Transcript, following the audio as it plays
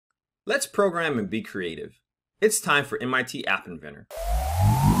Let's program and be creative. It's time for MIT App Inventor.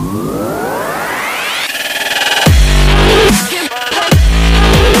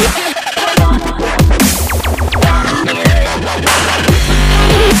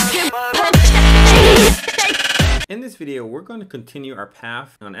 In this video, we're going to continue our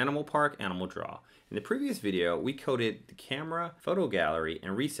path on Animal Park Animal Draw. In the previous video, we coded the camera, photo gallery,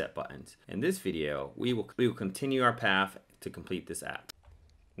 and reset buttons. In this video, we will continue our path to complete this app.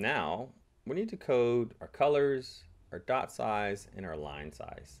 Now, we need to code our colors, our dot size, and our line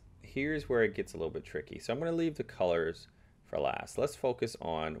size. Here's where it gets a little bit tricky. So I'm going to leave the colors for last. Let's focus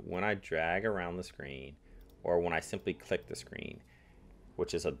on when I drag around the screen or when I simply click the screen,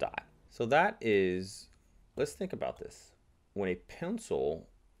 which is a dot. So that is, let's think about this. When a pencil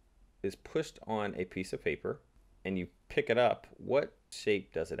is pushed on a piece of paper and you pick it up, what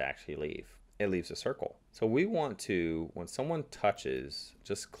shape does it actually leave? It leaves a circle. So we want to, when someone touches,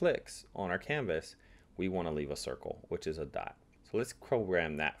 just clicks on our canvas, we want to leave a circle, which is a dot. So let's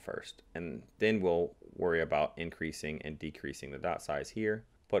program that first, and then we'll worry about increasing and decreasing the dot size here.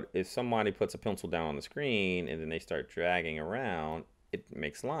 But if somebody puts a pencil down on the screen and then they start dragging around, it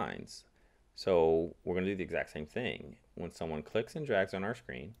makes lines. So we're going to do the exact same thing. When someone clicks and drags on our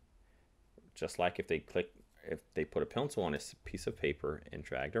screen, just like if they put a pencil on a piece of paper and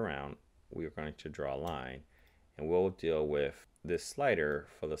dragged around, we are going to draw a line, and we'll deal with this slider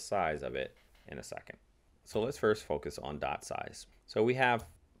for the size of it in a second. So let's first focus on dot size. So we have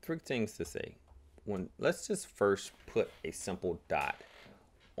three things to say. Let's just first put a simple dot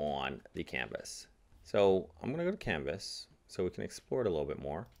on the canvas. So I'm going to go to canvas so we can explore it a little bit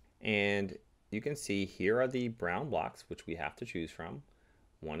more. And you can see here are the brown blocks which we have to choose from.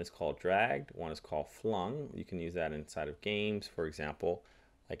 One is called dragged, one is called flung. You can use that inside of games, for example,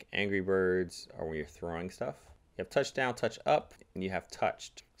 like Angry Birds, or when you're throwing stuff. You have touch down, touch up, and you have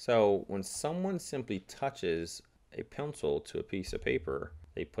touched. So when someone simply touches a pencil to a piece of paper,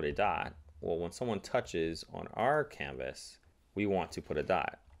 they put a dot. Well, when someone touches on our canvas, we want to put a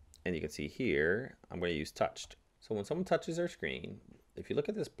dot. And you can see here, I'm going to use touched. So when someone touches our screen, if you look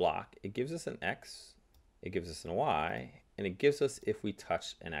at this block, it gives us an X, it gives us an Y, and it gives us if we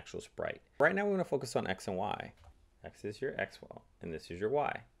touch an actual sprite. Right now we want to focus on X and Y. X is your X well, and this is your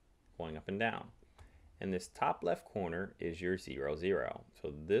Y, going up and down. And this top left corner is your 0, 0.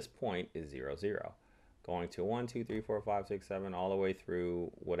 So this point is 0, 0. Going to 1, 2, 3, 4, 5, 6, 7, all the way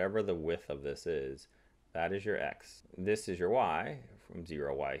through whatever the width of this is, that is your X. This is your Y, from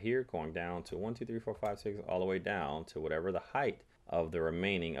 0, Y here, going down to 1, 2, 3, 4, 5, 6, all the way down to whatever the height of the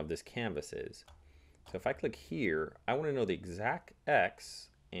remaining of this canvas is. So if I click here, I want to know the exact X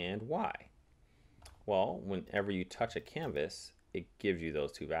and Y. Well, whenever you touch a canvas, it gives you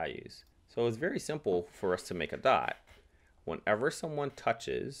those two values. So it's very simple for us to make a dot. Whenever someone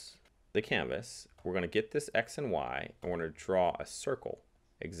touches the canvas, we're going to get this X and Y, and we're going to draw a circle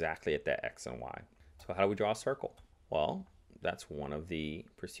exactly at that X and Y. So how do we draw a circle? Well, that's one of the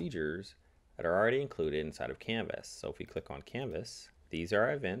procedures that are already included inside of Canvas. So if we click on Canvas, these are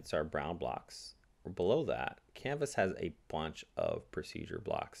our events, our brown blocks. Below that, Canvas has a bunch of procedure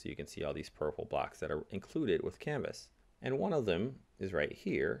blocks. So you can see all these purple blocks that are included with Canvas. And one of them is right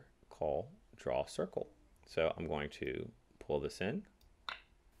here called Draw Circle. So I'm going to pull this in.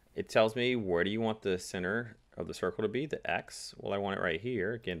 It tells me where do you want the center of the circle to be, the X. Well, I want it right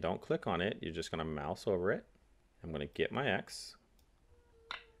here. Again, don't click on it. You're just going to mouse over it. I'm going to get my X.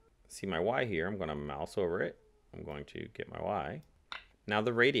 See my Y here. I'm going to mouse over it. I'm going to get my Y. Now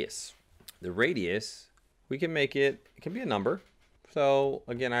the radius. The radius, we can make it can be a number. So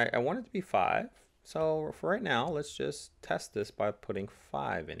again, I want it to be 5. So for right now, let's just test this by putting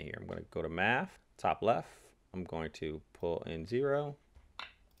 5 in here. I'm going to go to math, top left. I'm going to pull in 0,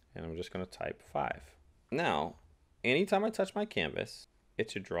 and I'm just going to type 5. Now, anytime I touch my canvas, it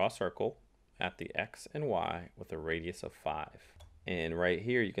should draw a circle at the X and Y with a radius of 5. And right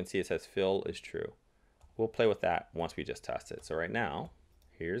here, you can see it says fill is true. We'll play with that once we just test it. So right now,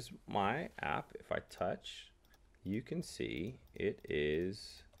 here's my app. If I touch, you can see it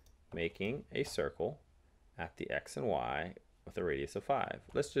is making a circle at the X and Y with a radius of 5.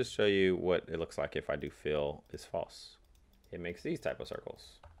 Let's just show you what it looks like if I do fill is false. It makes these type of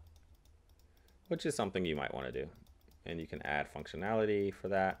circles, which is something you might want to do. And you can add functionality for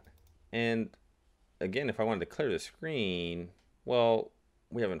that. And again, if I wanted to clear the screen, well,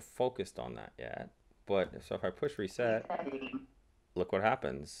 we haven't focused on that yet. But so if I push reset, look what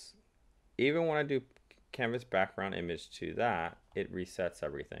happens. Even when I do canvas background image to that, it resets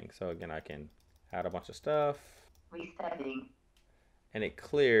everything. So again, I can add a bunch of stuff. Resetting. And it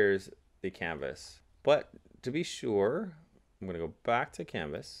clears the canvas. But to be sure, I'm going to go back to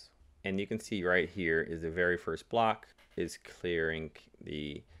canvas. And you can see right here is the very first block is clearing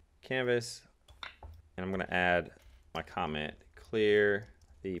the canvas. And I'm going to add my comment, clear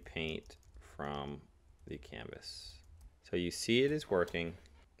the paint from the canvas. So you see it is working.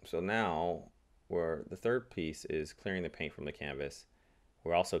 So now where the third piece is clearing the paint from the canvas,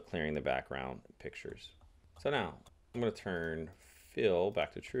 we're also clearing the background pictures. So now I'm going to turn fill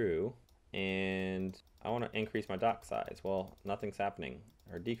back to true, and I want to increase my dot size. Well, nothing's happening.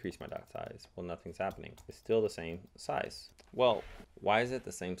 Or decrease my dot size. Well, nothing's happening. It's still the same size. Well, why is it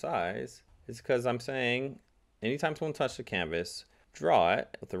the same size? It's because I'm saying anytime someone touches the canvas, draw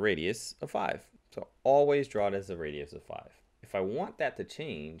it with a radius of 5. So always draw it as a radius of 5. If I want that to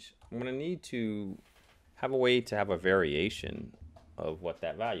change, I'm going to need to have a way to have a variation of what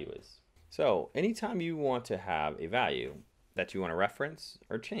that value is. So anytime you want to have a value that you want to reference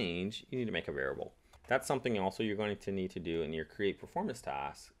or change, you need to make a variable. That's something also you're going to need to do in your create performance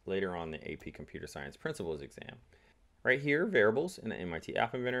task later on the AP Computer Science Principles exam. Right here, variables in the MIT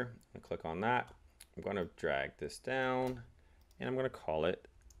App Inventor. I'm going to click on that. I'm going to drag this down and I'm going to call it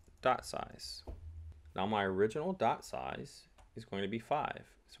DotSize. Now my original DotSize is going to be 5.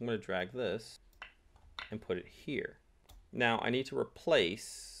 So I'm going to drag this and put it here. Now I need to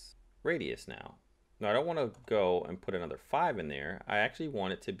replace radius now. Now I don't want to go and put another 5 in there. I actually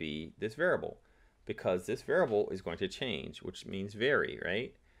want it to be this variable, because this variable is going to change, which means vary,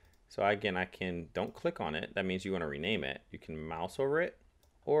 right? So again, don't click on it. That means you want to rename it. You can mouse over it,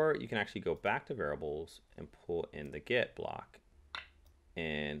 or you can actually go back to variables and pull in the get block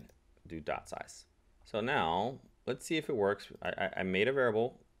and do dot size. So now let's see if it works. I made a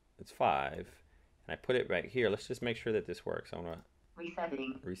variable, it's 5, and I put it right here. Let's just make sure that this works. I'm gonna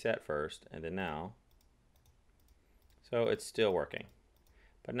reset first, and then now. So it's still working,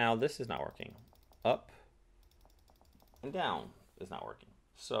 but now this is not working. Up and down is not working.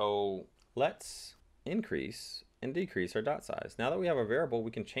 So let's increase and decrease our dot size. Now that we have a variable,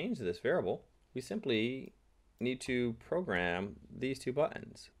 we can change this variable. We simply need to program these two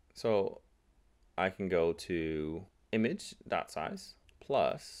buttons. So I can go to image dot size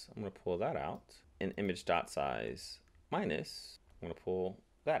plus, I'm going to pull that out, and image dot size minus, I'm going to pull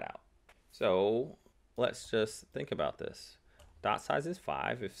that out. So let's just think about this. Dot size is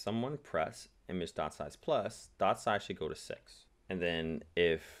 5. If someone press image dot size plus, dot size should go to 6. And then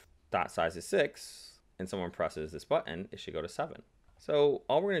if dot size is 6 and someone presses this button, it should go to 7. So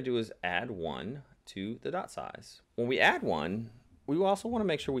all we're going to do is add 1 to the dot size. When we add 1, we also want to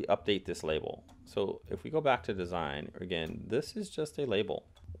make sure we update this label. So if we go back to design, again, this is just a label.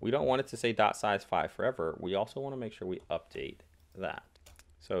 We don't want it to say dot size 5 forever. We also want to make sure we update that.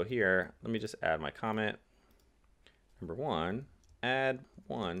 So here, let me just add my comment. Number 1, add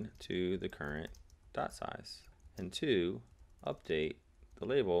 1 to the current dot size. And 2, update the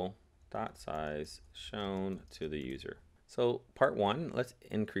label dot size shown to the user. So part 1, let's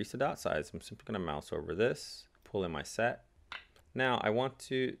increase the dot size. I'm simply going to mouse over this, pull in my set. Now I want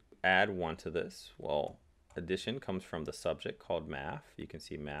to add 1 to this. Well, addition comes from the subject called math. You can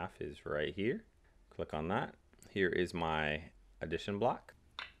see math is right here. Click on that. Here is my addition block.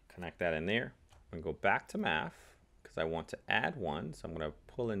 Connect that in there. I'm going to go back to math because I want to add 1. So I'm going to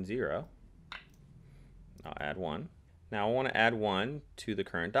pull in 0. I'll add 1. Now I want to add 1 to the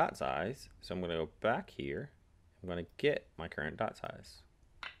current dot size. So I'm going to go back here. I'm going to get my current dot size.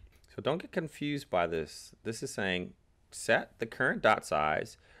 So don't get confused by this. This is saying set the current dot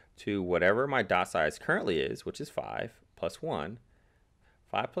size to whatever my dot size currently is, which is 5 plus 1.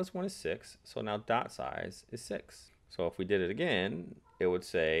 5 plus 1 is 6. So now dot size is 6. So if we did it again, it would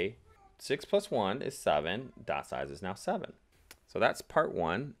say 6 plus 1 is 7. Dot size is now 7. So that's part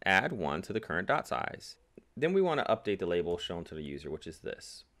 1. Add 1 to the current dot size. Then we want to update the label shown to the user, which is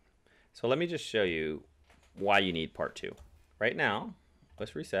this. So let me just show you why you need part 2. Right now,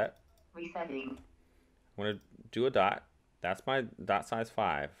 let's reset. Resetting. I'm going to do a dot. That's my dot size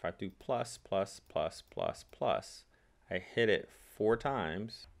 5. If I do plus, plus, plus, plus, plus, I hit it 4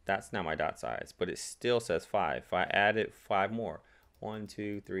 times. That's now my dot size, but it still says 5. If I add it 5 more, 1,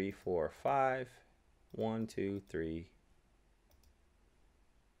 2, 3, 4, 5, 1, 2, 3.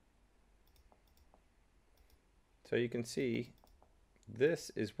 So you can see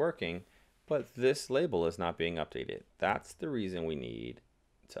this is working, but this label is not being updated. That's the reason we need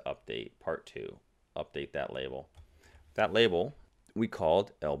to update part 2, update that label. That label we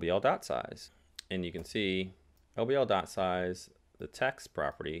called LBL.size. And you can see LBL.size, the text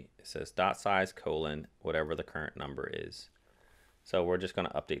property, it says .size colon whatever the current number is. So we're just going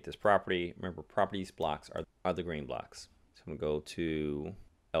to update this property. Remember, properties blocks are the green blocks. So I'm going to go to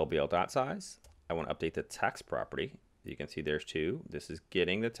LBL.size. I want to update the text property. You can see there's two. This is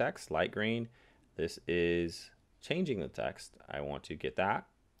getting the text, light green. This is changing the text. I want to get that.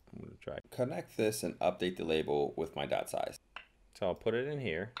 I'm going to try connect this and update the label with my dot size. So I'll put it in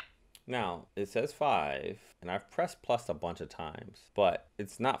here. Now it says 5 and I've pressed plus a bunch of times, but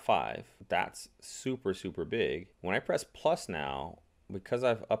it's not 5. That's super, super big. When I press plus now, because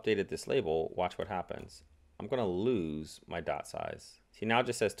I've updated this label, watch what happens. I'm going to lose my dot size. See, now it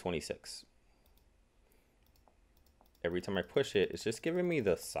just says 26. Every time I push it, it's just giving me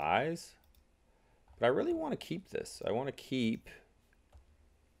the size, but I really want to keep this. I want to keep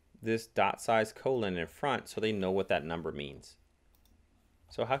this dot size colon in front so they know what that number means.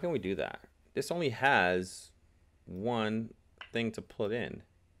 So how can we do that? This only has one thing to put in.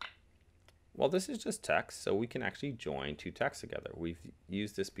 Well, this is just text, so we can actually join two texts together. We've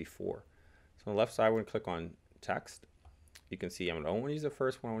used this before. So on the left side, we're going to click on text. You can see I don't want to use the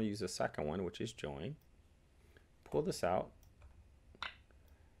first one, I want to use the second one, which is join. Pull this out. I'm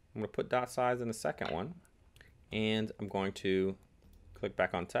going to put dot size in the second one, and I'm going to click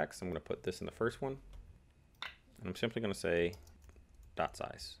back on text. I'm going to put this in the first one, and I'm simply going to say dot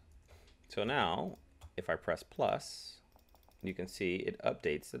size. So now if I press plus, you can see it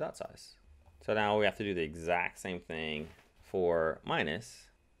updates the dot size. So now we have to do the exact same thing for minus,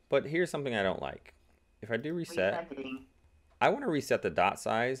 but here's something I don't like. If I do reset, I want to reset the dot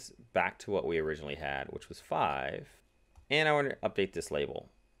size back to what we originally had, which was 5, and I want to update this label.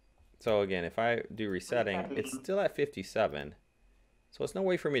 So again, if I do resetting, it's still at 57. So it's no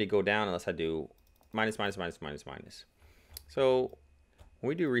way for me to go down unless I do minus, minus, minus, minus, minus. So when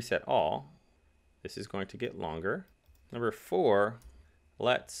we do reset all, this is going to get longer. Number 4,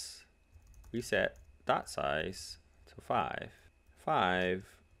 let's reset dot size to 5. 5,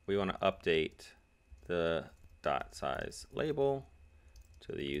 we want to update the dot size label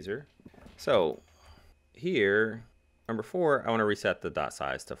to the user. So here, number 4, I want to reset the dot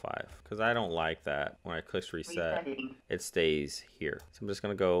size to 5 because I don't like that when I click reset, it stays here. So I'm just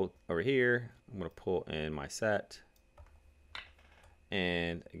going to go over here. I'm going to pull in my set.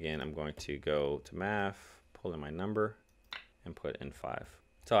 And again, I'm going to go to math, pull in my number, and put in 5.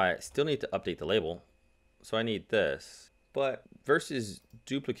 So I still need to update the label. So I need this. But versus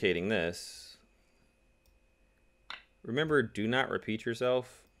duplicating this, remember, do not repeat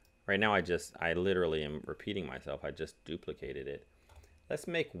yourself. Right now, I literally am repeating myself. I just duplicated it. Let's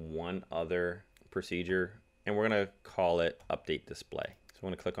make one other procedure, and we're going to call it update display. So I'm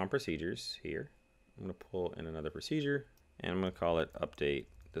going to click on procedures here. I'm going to pull in another procedure, and I'm going to call it update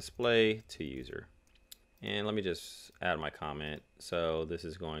display to user. And let me just add my comment. So this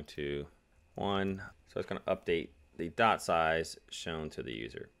is going to 1. So it's going to update the dot size shown to the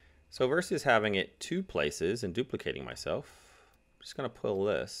user. So versus having it 2 places and duplicating myself, I'm just going to pull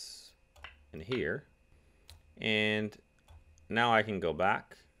this in here. And now I can go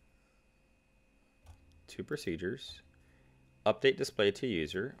back to procedures, update display to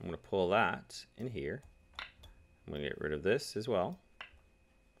user. I'm going to pull that in here. I'm going to get rid of this as well.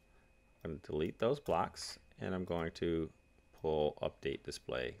 I'm going to delete those blocks, and I'm going to pull update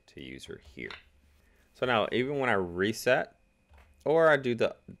display to user here. So now even when I reset or I do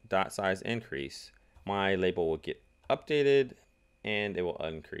the dot size increase, my label will get updated and it will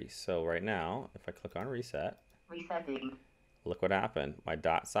increase. So right now, if I click on reset, look what happened. My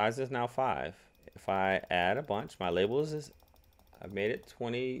dot size is now 5. If I add a bunch, my label is, I've made it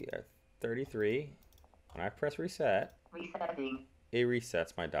 20, 33. When I press reset, it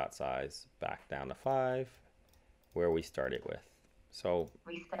resets my dot size back down to 5, where we started with. So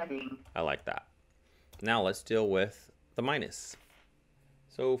I like that. Now let's deal with the minus.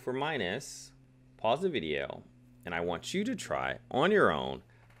 So for minus, pause the video, and I want you to try on your own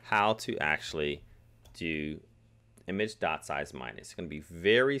how to actually do image dot size minus. It's going to be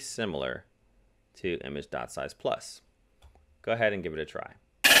very similar to image dot size plus. Go ahead and give it a try.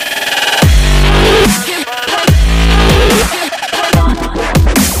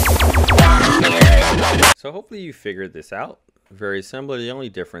 So hopefully you figured this out. Very similar. The only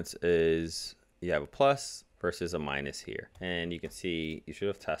difference is you have a plus versus a minus here. And you can see you should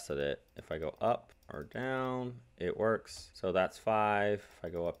have tested it. If I go up or down, it works. So that's 5. If I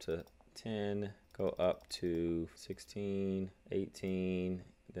go up to 10, go up to 16, 18,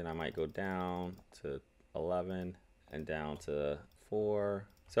 then I might go down to 11 and down to 4.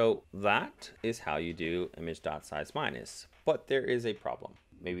 So that is how you do image dot size minus. But there is a problem.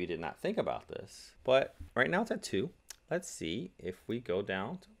 Maybe you did not think about this, but right now it's at 2. Let's see if we go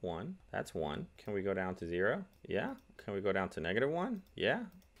down to 1. That's 1. Can we go down to 0? Yeah. Can we go down to -1? Yeah.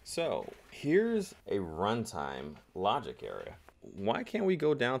 So here's a runtime logic area. Why can't we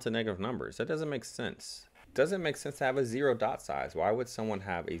go down to negative numbers? That doesn't make sense. doesn't make sense to have a 0 dot size. Why would someone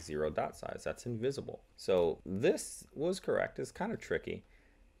have a 0 dot size? That's invisible. So this was correct. It's kind of tricky,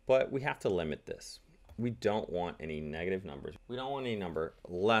 but we have to limit this. We don't want any negative numbers. We don't want any number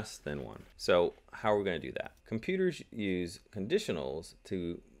less than 1. So how are we going to do that? Computers use conditionals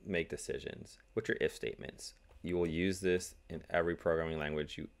to make decisions, which are if statements. You will use this in every programming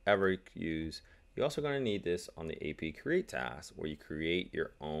language you ever use. You're also going to need this on the AP Create task, where you create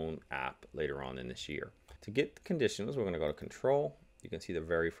your own app later on in this year. To get the conditionals, we're going to go to Control. You can see the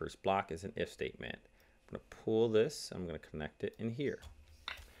very first block is an if statement. I'm going to pull this. I'm going to connect it in here.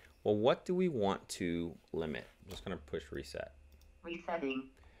 Well, what do we want to limit? I'm just going to push reset. Resetting.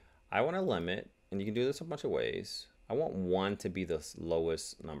 I want to limit, and you can do this a bunch of ways. I want 1 to be the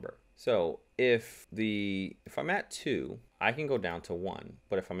lowest number. So if I'm at 2, I can go down to 1.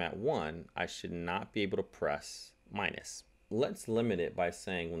 But if I'm at 1, I should not be able to press minus. Let's limit it by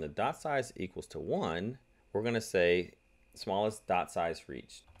saying when the dot size equals to 1, we're going to say smallest dot size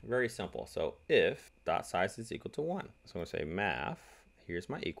reached. Very simple. So if dot size is equal to 1. So I'm going to say math. Here's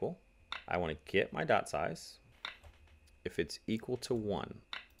my equal. I want to get my dot size. If it's equal to 1,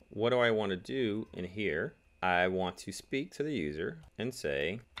 what do I want to do in here? I want to speak to the user and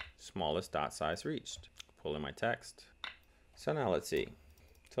say smallest dot size reached. Pull in my text. So now let's see.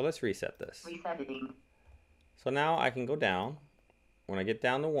 So let's reset this. Resetting. So now I can go down. When I get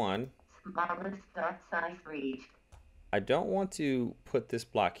down to 1, smallest dot size reached. I don't want to put this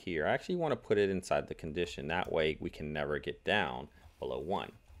block here. I actually want to put it inside the condition. That way we can never get down below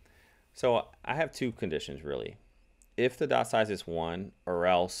 1. So I have 2 conditions really. If the dot size is 1, or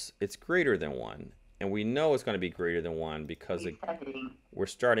else it's greater than 1. And we know it's going to be greater than 1 because we're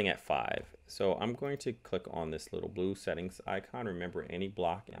starting at 5. So I'm going to click on this little blue settings icon. Remember, any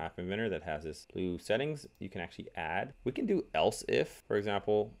block in App Inventor that has this blue settings, you can actually add. We can do else if, for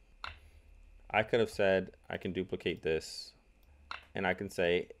example, I could have said I can duplicate this and I can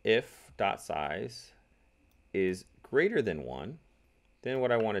say if dot size is greater than 1, then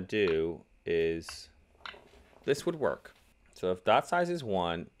what I want to do is this would work. So if dot size is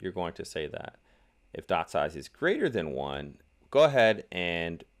 1, you're going to say that. If dot size is greater than 1, go ahead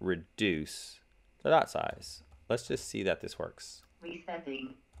and reduce the dot size. Let's just see that this works.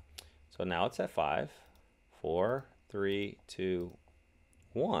 Resetting. So now it's at 5, 4, 3, 2,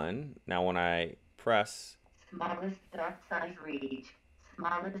 1. Now when I press smallest dot size reach,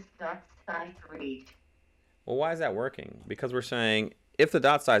 smallest dot size reach. Well, why is that working? Because we're saying if the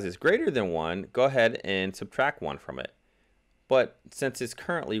dot size is greater than 1, go ahead and subtract 1 from it. But since it's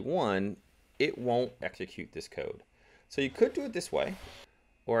currently 1, it won't execute this code. So you could do it this way,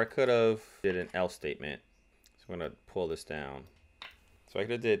 or I could have did an else statement. So I'm going to pull this down. So I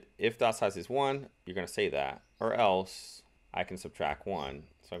could have did if dot size is 1, you're going to say that, or else I can subtract 1.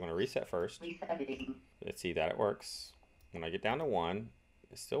 So I'm going to reset first. Resetting. Let's see that it works. When I get down to 1,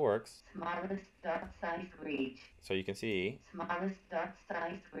 it still works. Smallest dot size reach. So you can see. Smallest dot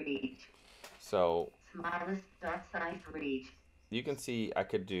size reach. So smallest dot size reach. You can see I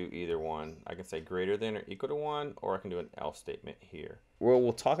could do either one. I can say greater than or equal to 1, or I can do an else statement here. Well,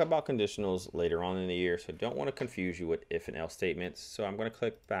 we'll talk about conditionals later on in the year, so don't want to confuse you with if and else statements. So I'm going to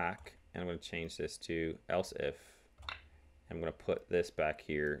click back, and I'm going to change this to else if. I'm going to put this back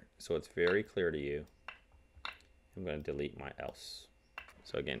here so it's very clear to you. I'm going to delete my else.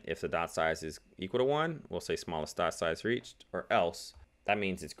 So again, if the dot size is equal to 1, we'll say smallest dot size reached, or else that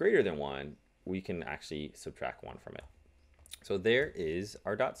means it's greater than 1. We can actually subtract 1 from it. So there is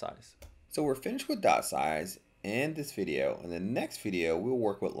our dot size. So we're finished with dot size and this video. In the next video, we'll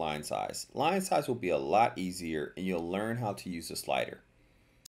work with line size. Line size will be a lot easier and you'll learn how to use the slider.